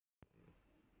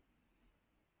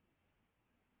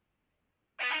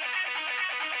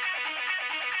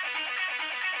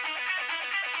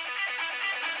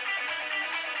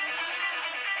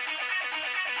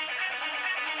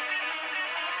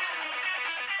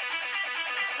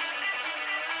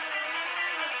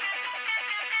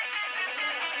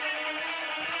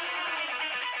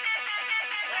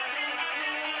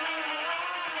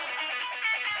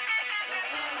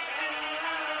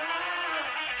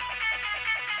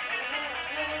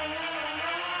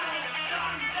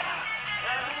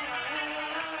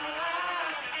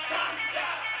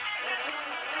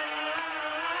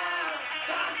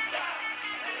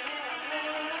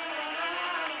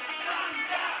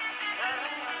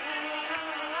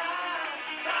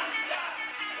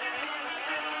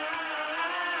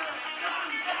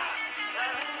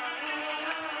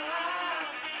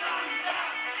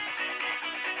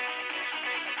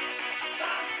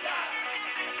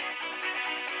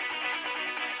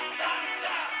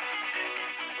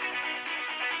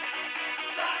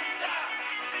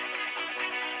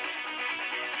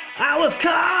was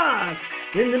caught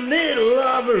in the middle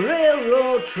of a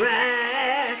railroad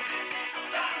track.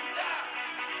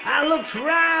 I looked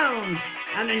around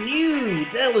and I knew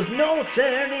there was no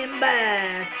turning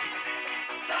back.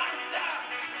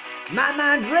 My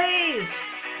mind raced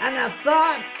and I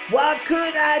thought, what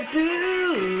could I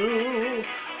do?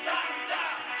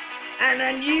 And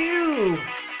I knew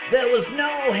there was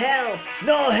no help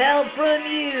from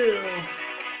you.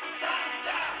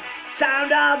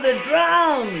 Sound of the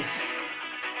drums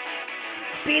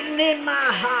beating in my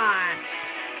heart.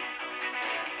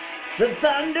 The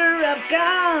thunder of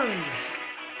guns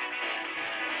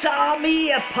tore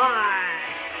me apart.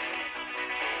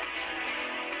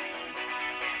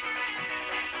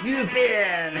 You've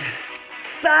been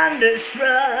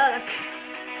thunderstruck.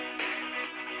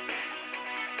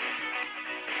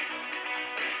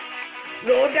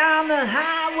 Rode down the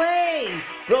highway,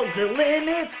 broke the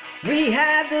limits, we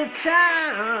had the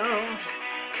town.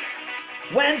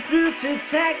 Went through to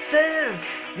Texas,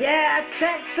 yeah,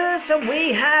 Texas, and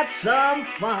we had some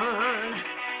fun.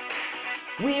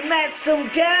 We met some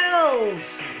girls,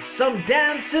 some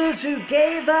dancers who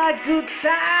gave a good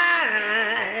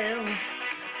time.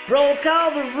 Broke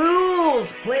all the rules,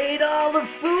 played all the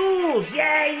fools,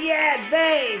 yeah,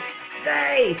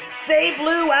 they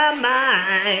blew our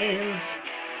minds.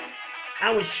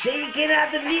 I was shaking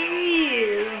at the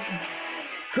knees.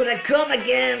 Could I come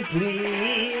again,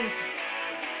 please?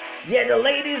 Yeah, the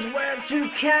ladies were too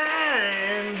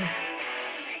kind.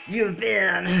 You've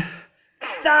been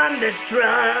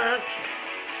thunderstruck.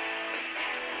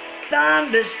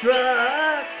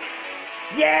 Thunderstruck.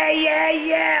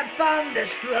 Yeah,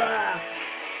 thunderstruck.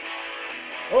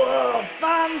 Oh,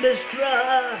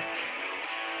 thunderstruck.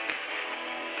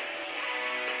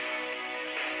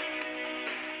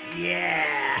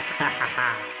 Yeah.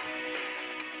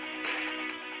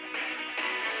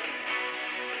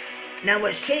 Now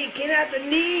we're shaking at the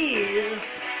knees.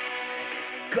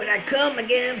 Could I come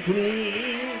again,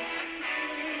 please?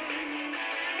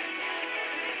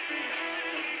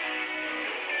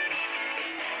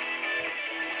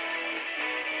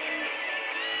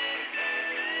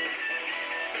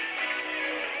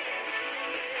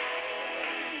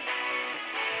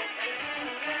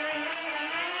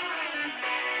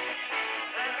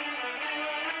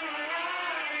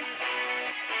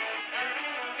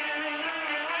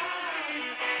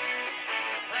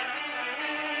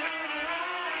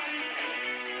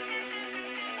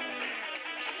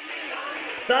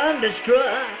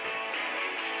 Thunderstruck,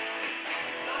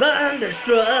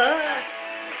 thunderstruck,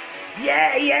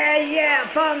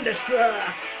 yeah,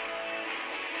 thunderstruck,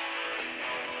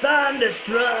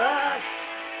 thunderstruck,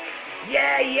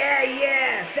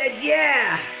 yeah, said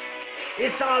yeah,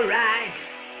 it's alright,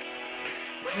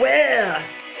 we're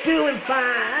doing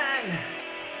fine,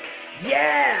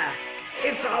 yeah,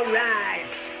 it's alright,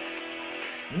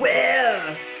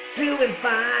 we're doing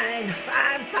fine,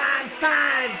 fine,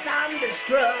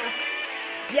 thunderstruck.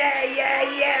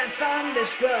 Yeah,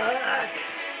 thunderstruck.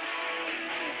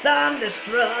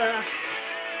 Thunderstruck.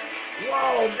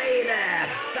 Whoa, baby,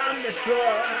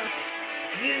 thunderstruck.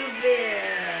 You've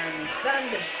been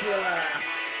thunderstruck.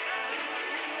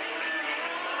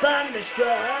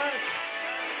 Thunderstruck.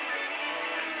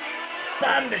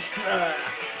 Thunderstruck.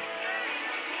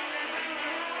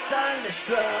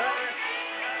 Thunderstruck.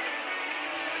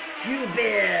 You've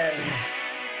been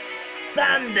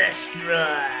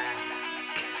thunderstruck.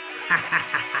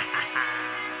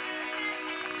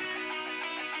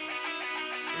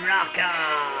 Rock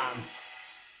on.